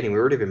still dating. We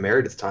weren't even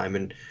married at the time,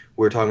 and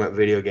we were talking about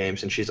video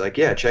games. And she's like,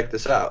 yeah, check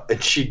this out.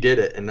 And she did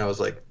it, and I was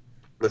like,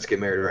 let's get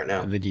married right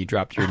now. And then you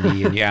dropped your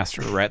knee and you asked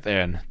her right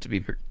then to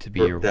be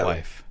your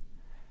wife.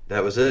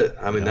 That was it.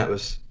 I mean, that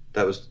was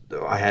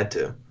I had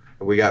to.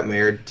 We got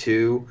married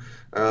to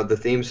the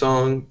theme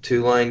song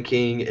to Lion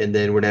King, and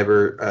then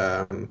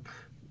whenever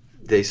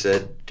they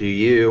said, "Do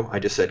you?" I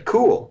just said,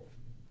 "Cool."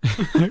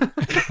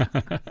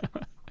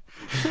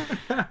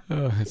 Oh,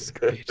 that's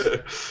great.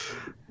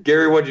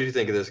 Gary, what did you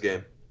think of this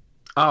game?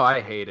 Oh,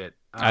 I hate it.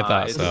 I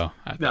thought so.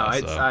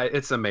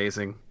 It's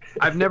amazing.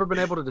 I've never been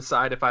able to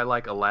decide if I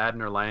like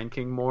Aladdin or Lion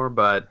King more,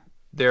 but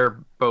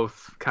they're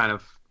both kind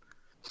of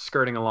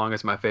skirting along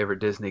as my favorite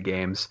Disney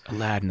games.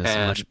 Aladdin is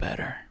much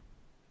better.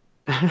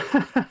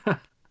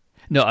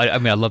 No, I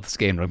mean, I love this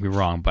game, don't get me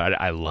wrong,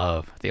 but I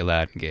love the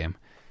Aladdin game.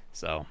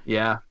 So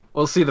yeah.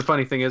 Well, see, the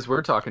funny thing is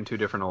we're talking two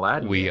different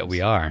Aladdin games.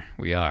 We are.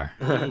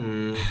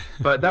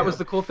 But that was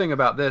the cool thing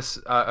about this.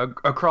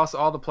 Across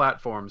all the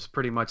platforms,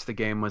 pretty much the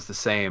game was the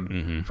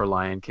same for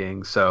Lion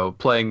King. So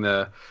playing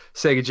the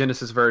Sega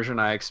Genesis version,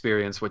 I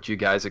experienced what you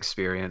guys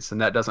experienced,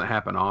 and that doesn't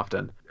happen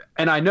often.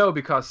 And I know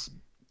because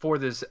for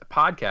this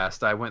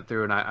podcast, I went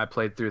through and I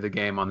played through the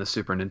game on the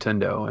Super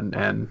Nintendo,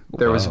 and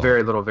there was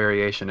very little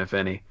variation, if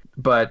any.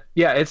 But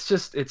yeah,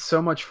 it's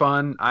so much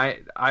fun.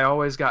 I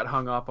always got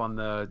hung up on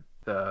the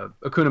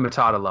Hakuna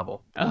Matata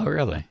level. Oh,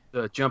 really?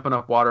 The jumping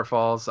up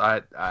waterfalls.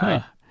 I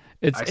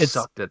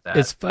sucked at that.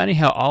 It's funny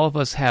how all of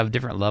us have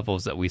different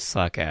levels that we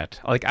suck at.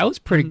 Like, I was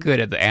pretty good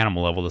at the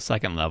animal level, the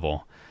second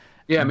level.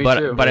 Yeah, me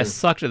too. But I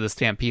sucked at the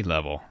Stampede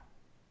level.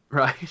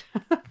 Right.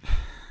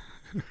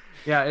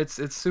 Yeah, it's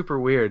super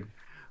weird.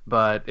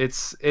 But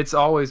it's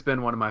always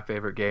been one of my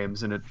favorite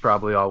games, and it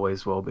probably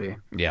always will be.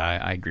 Yeah,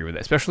 I agree with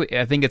that. Especially,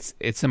 I think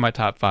it's in my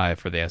top 5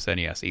 for the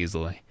SNES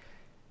easily.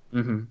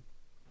 Mm-hmm.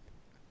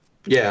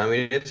 Yeah, I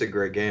mean, it's a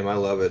great game. I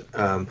love it.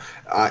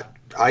 I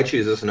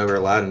choose this one over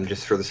Aladdin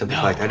just for the simple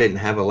fact I didn't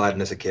have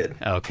Aladdin as a kid.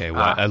 Okay,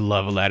 well, I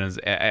love Aladdin.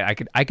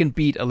 I can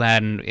beat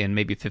Aladdin in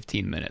maybe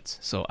 15 minutes,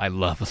 so I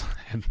love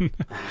Aladdin.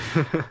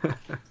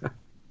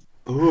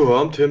 Ooh,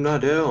 I'm Tim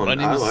Nidell,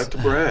 and I like to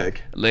brag.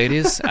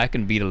 Ladies, I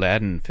can beat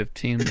Aladdin in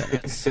 15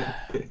 minutes.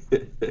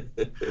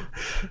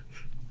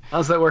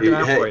 How's that working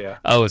out for you?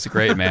 Oh, it's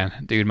great, man.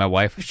 Dude, my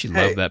wife, she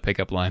loved that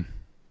pickup line.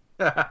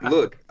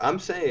 Look, I'm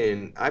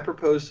saying I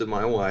proposed to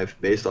my wife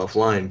based off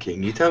Lion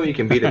King. You tell me you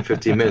can beat it in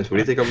 15 minutes. What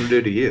do you think I'm going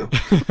to do to you?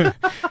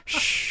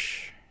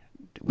 Shh.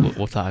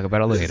 We'll talk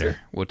about it later.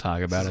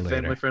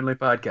 Family-friendly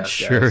podcast, guys.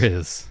 Sure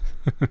is.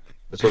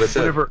 That's what I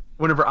said.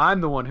 Whenever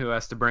I'm the one who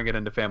has to bring it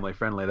into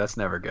family-friendly, that's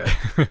never good.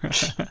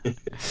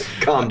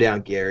 Calm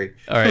down, Gary.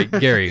 All right,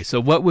 Gary, so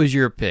what was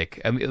your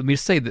pick? I mean, let me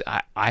say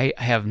that I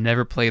have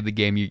never played the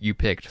game you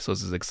picked, so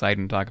this is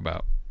exciting to talk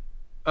about.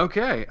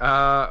 Okay,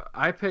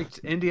 I picked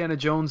Indiana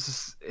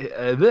Jones.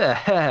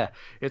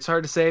 It's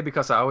hard to say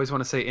because I always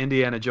want to say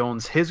Indiana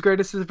Jones His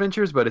Greatest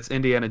Adventures, but it's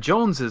Indiana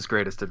Jones's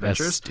Greatest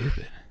Adventures. That's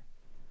stupid.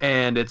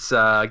 And it's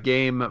a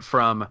game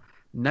from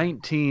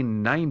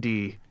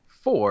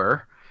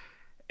 1994,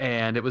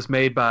 and it was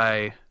made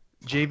by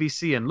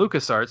JVC and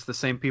LucasArts, the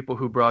same people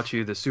who brought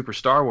you the Super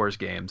Star Wars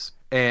games.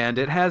 And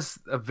it has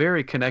a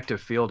very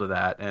connective feel to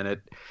that, and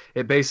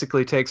it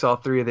basically takes all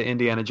 3 of the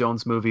Indiana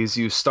Jones movies.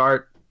 You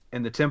start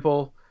in the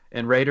temple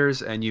in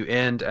Raiders, and you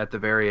end at the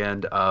very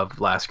end of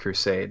Last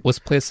Crusade. Let's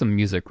play some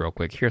music real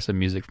quick. Here's some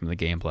music from the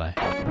gameplay.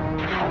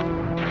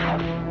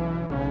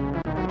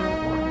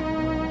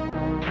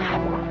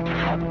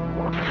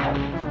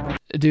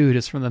 Dude,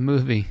 it's from the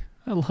movie.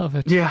 I love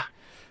it. Yeah.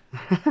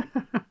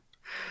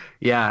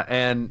 Yeah,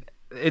 and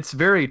it's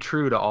very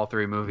true to all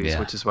 3 movies,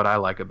 which is what I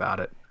like about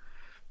it.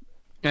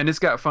 And it's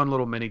got fun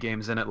little mini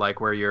games in it, like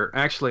where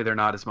they're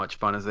not as much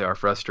fun as they are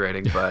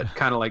frustrating, but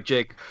kind of like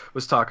Jake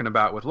was talking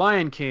about with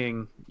Lion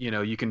King,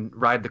 you can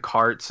ride the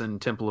carts in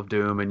Temple of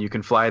Doom, and you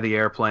can fly the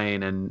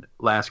airplane in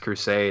Last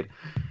Crusade,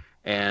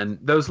 and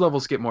those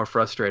levels get more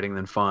frustrating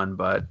than fun,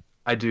 but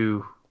I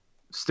do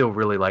still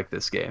really like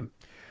this game.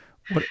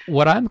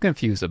 What I'm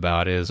confused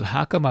about is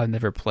how come I've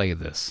never played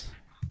this?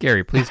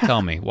 Gary, please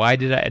tell me, why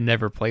did I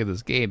never play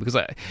this game?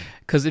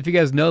 Because if you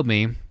guys know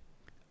me,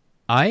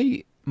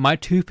 my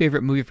two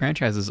favorite movie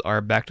franchises are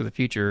Back to the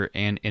Future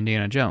and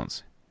Indiana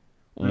Jones.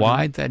 Mm-hmm.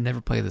 Why did I never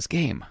play this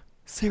game?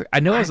 I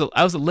know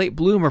I was a late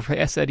bloomer for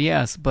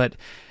SNES, but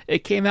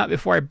it came out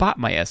before I bought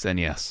my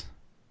SNES.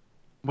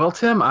 Well,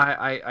 Tim,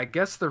 I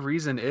guess the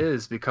reason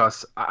is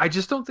because I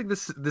just don't think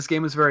this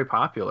game is very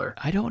popular.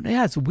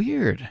 Yeah, it's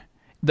weird.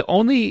 The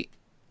only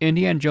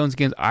Indiana Jones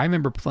games I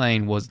remember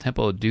playing was the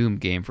Temple of Doom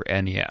game for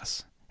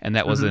NES, and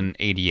that was in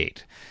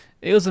 '88.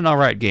 It was an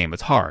alright game.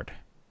 It's hard.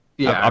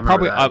 Yeah,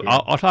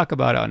 I'll talk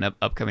about it on an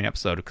upcoming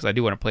episode because I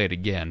do want to play it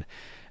again.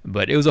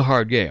 But it was a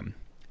hard game,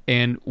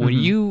 and when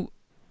you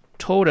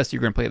told us you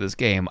were going to play this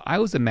game, I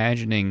was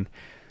imagining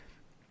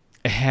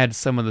it had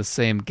some of the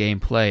same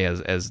gameplay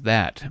as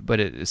that, but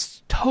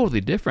it's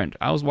totally different.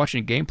 I was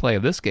watching gameplay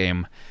of this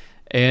game,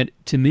 and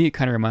to me, it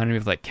kind of reminded me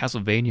of like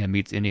Castlevania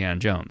meets Indiana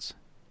Jones.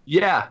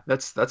 Yeah,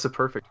 that's a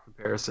perfect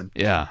comparison.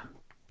 Yeah,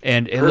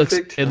 and it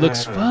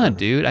looks fun,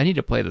 dude. I need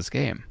to play this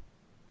game.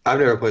 I've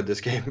never played this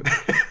game.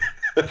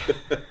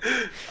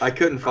 I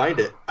couldn't find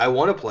it. I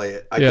want to play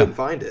it. I couldn't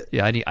find it.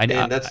 Yeah,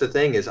 and that's the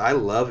thing is I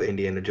love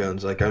Indiana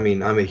Jones. Like, I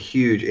mean, I'm a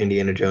huge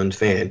Indiana Jones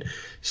fan.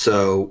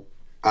 So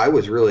I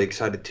was really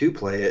excited to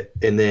play it.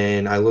 And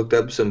then I looked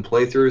up some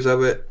playthroughs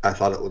of it. I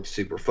thought it looked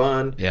super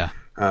fun. Yeah.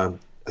 I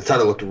thought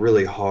it looked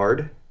really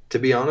hard, to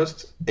be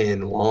honest,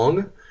 and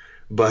long.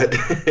 But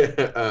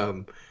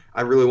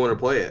I really want to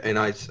play it. And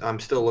I'm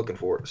still looking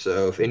for it.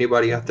 So if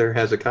anybody out there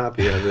has a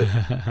copy of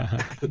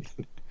it...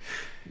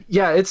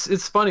 Yeah,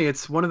 it's funny.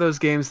 It's one of those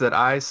games that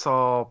I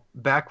saw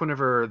back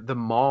whenever the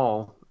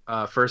mall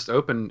first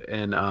opened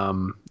in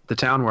the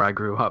town where I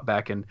grew up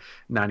back in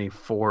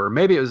 '94, or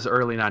maybe it was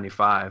early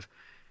 '95.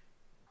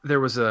 There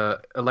was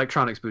a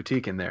electronics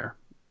boutique in there,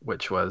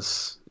 which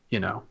was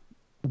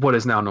what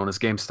is now known as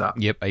GameStop.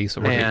 Yep, I used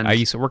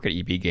to work at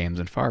EB Games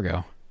in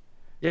Fargo.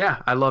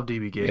 Yeah, I loved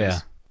EB Games. Yeah.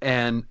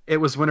 And it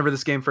was whenever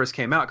this game first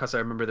came out, because I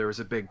remember there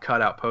was a big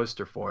cutout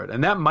poster for it,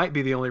 and that might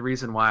be the only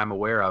reason why I'm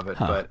aware of it,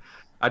 but.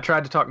 I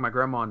tried to talk my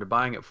grandma into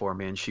buying it for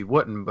me, and she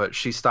wouldn't, but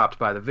she stopped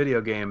by the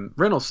video game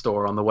rental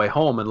store on the way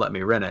home and let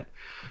me rent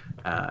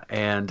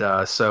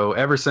it. So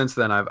ever since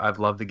then, I've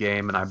loved the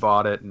game, and I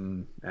bought it,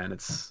 and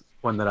it's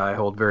one that I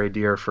hold very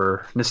dear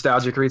for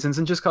nostalgic reasons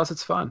and just because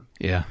it's fun.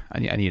 Yeah, I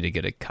need to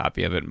get a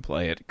copy of it and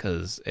play it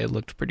because it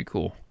looked pretty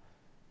cool.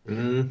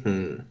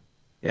 Mm-hmm.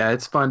 Yeah,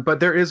 it's fun, but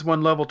there is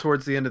one level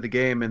towards the end of the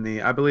game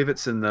I believe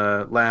it's in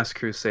the Last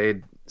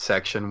Crusade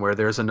section where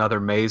there's another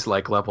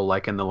maze-like level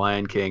like in the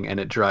Lion King, and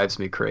it drives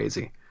me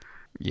crazy.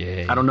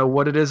 Yeah. I don't know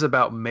what it is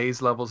about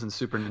maze levels in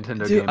Super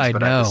Nintendo games,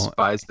 but I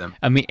despise them.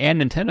 I mean,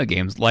 and Nintendo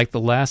games, like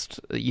the last,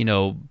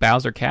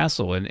 Bowser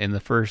Castle in the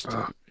first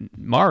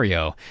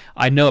Mario.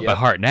 I know it by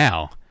heart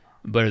now,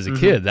 but as a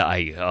kid,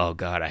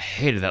 I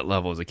hated that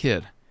level as a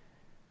kid.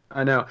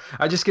 I know.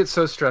 I just get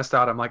so stressed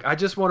out. I'm like, I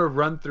just want to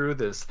run through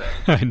this thing.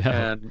 I know.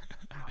 And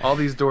all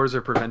these doors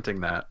are preventing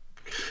that.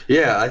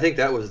 Yeah, I think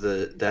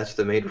that's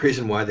the main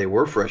reason why they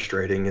were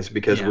frustrating is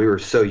because we were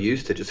so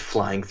used to just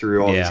flying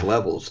through all these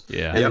levels.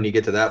 Yeah. And then you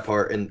get to that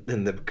part and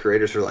then the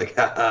creators are like,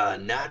 haha,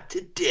 not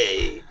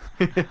today.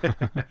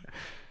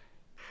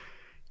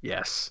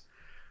 Yes.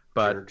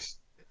 But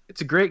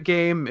it's a great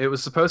game. It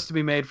was supposed to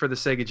be made for the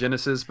Sega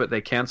Genesis, but they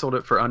canceled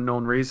it for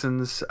unknown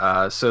reasons.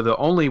 So the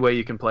only way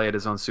you can play it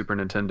is on Super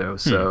Nintendo.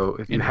 So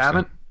if you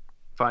haven't,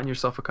 find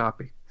yourself a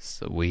copy.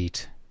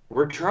 Sweet.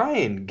 We're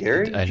trying,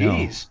 Gary. I know.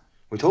 Jeez.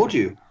 We told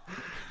you.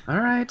 All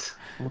right.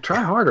 We'll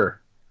try harder.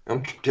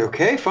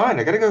 Okay, fine.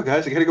 I gotta go,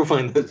 guys. I gotta go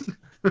find this.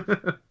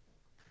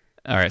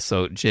 All right,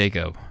 so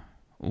Jacob,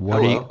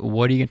 what are you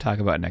going to talk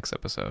about next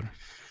episode?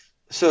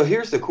 So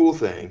here's the cool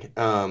thing.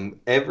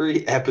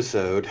 Every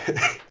episode,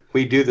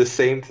 we do the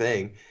same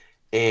thing,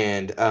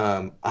 and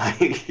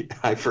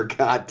I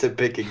forgot to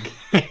pick a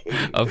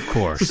game. Of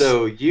course.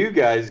 So you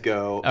guys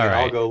go, and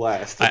I'll go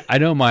last. I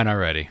know mine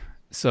already.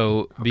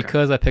 So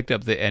because I picked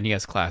up the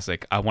NES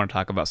Classic, I want to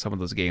talk about some of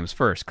those games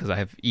first because I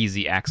have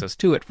easy access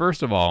to it,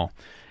 first of all,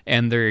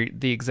 and they're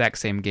the exact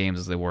same games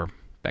as they were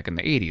back in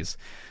the 80s.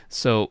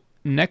 So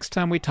next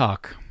time we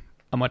talk,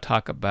 I'm going to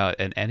talk about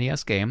an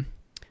NES game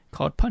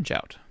called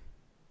Punch-Out.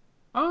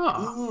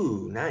 Oh.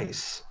 Ooh,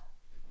 nice.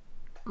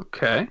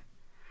 Okay.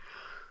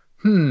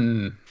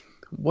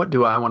 What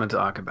do I want to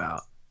talk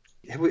about?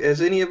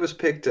 Has any of us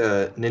picked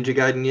Ninja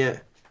Gaiden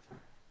yet?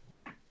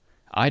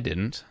 I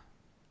didn't.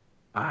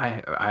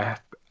 I've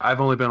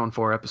only been on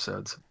 4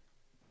 episodes.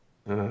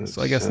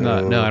 So I guess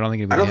not. No, I don't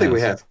think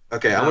we have.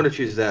 Okay, I'm going to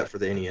choose that for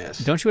the NES.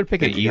 Don't you want to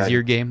pick an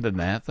easier game than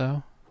that,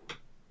 though?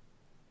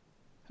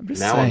 I'm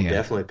just saying. I'm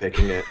definitely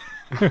picking it.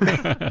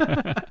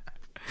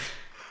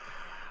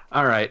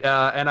 All right,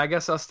 and I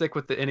guess I'll stick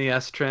with the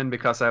NES trend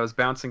because I was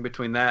bouncing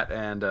between that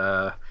and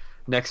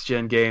next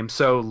gen games.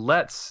 So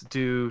let's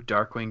do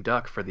Darkwing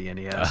Duck for the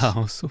NES.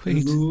 Oh,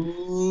 sweet.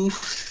 Ooh,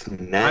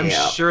 snap. I'm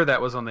sure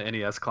that was on the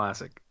NES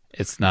Classic.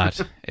 It's not.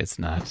 It's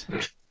not.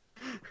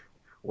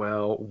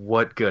 Well,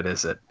 what good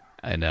is it?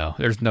 I know.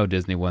 There's no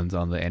Disney ones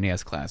on the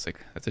NES Classic.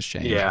 That's a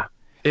shame. Yeah.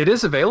 It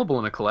is available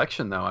in a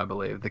collection, though, I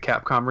believe. The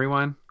Capcom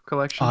Rewind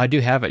collection. Oh, I do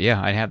have it.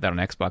 Yeah, I have that on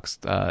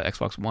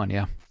Xbox One.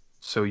 Yeah.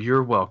 So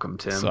you're welcome,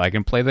 Tim. So I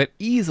can play that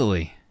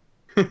easily.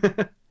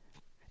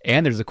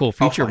 And there's a cool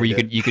feature where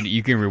you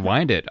can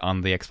rewind it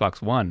on the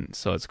Xbox One.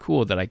 So it's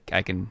cool that I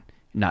can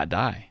not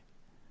die.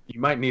 You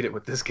might need it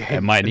with this game. I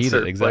might need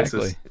it,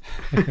 exactly.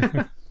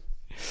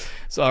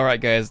 So, all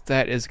right, guys,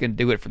 that is going to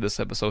do it for this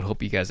episode.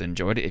 Hope you guys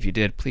enjoyed it. If you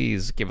did,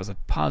 please give us a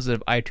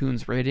positive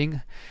iTunes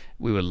rating.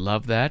 We would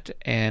love that.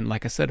 And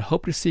like I said,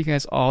 hope to see you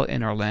guys all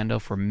in Orlando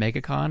for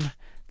MegaCon,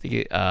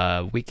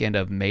 the weekend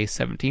of May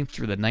 17th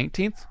through the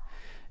 19th.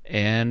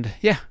 And,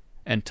 yeah,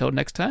 until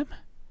next time,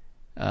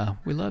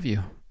 we love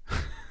you.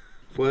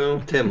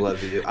 Well, Tim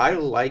loves you. I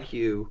like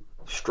you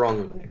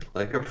strongly,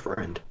 like a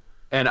friend.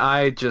 And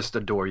I just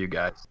adore you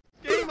guys.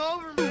 Game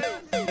over, man.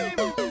 Game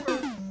over.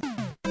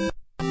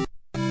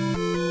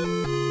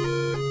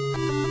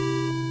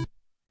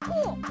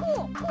 Cool.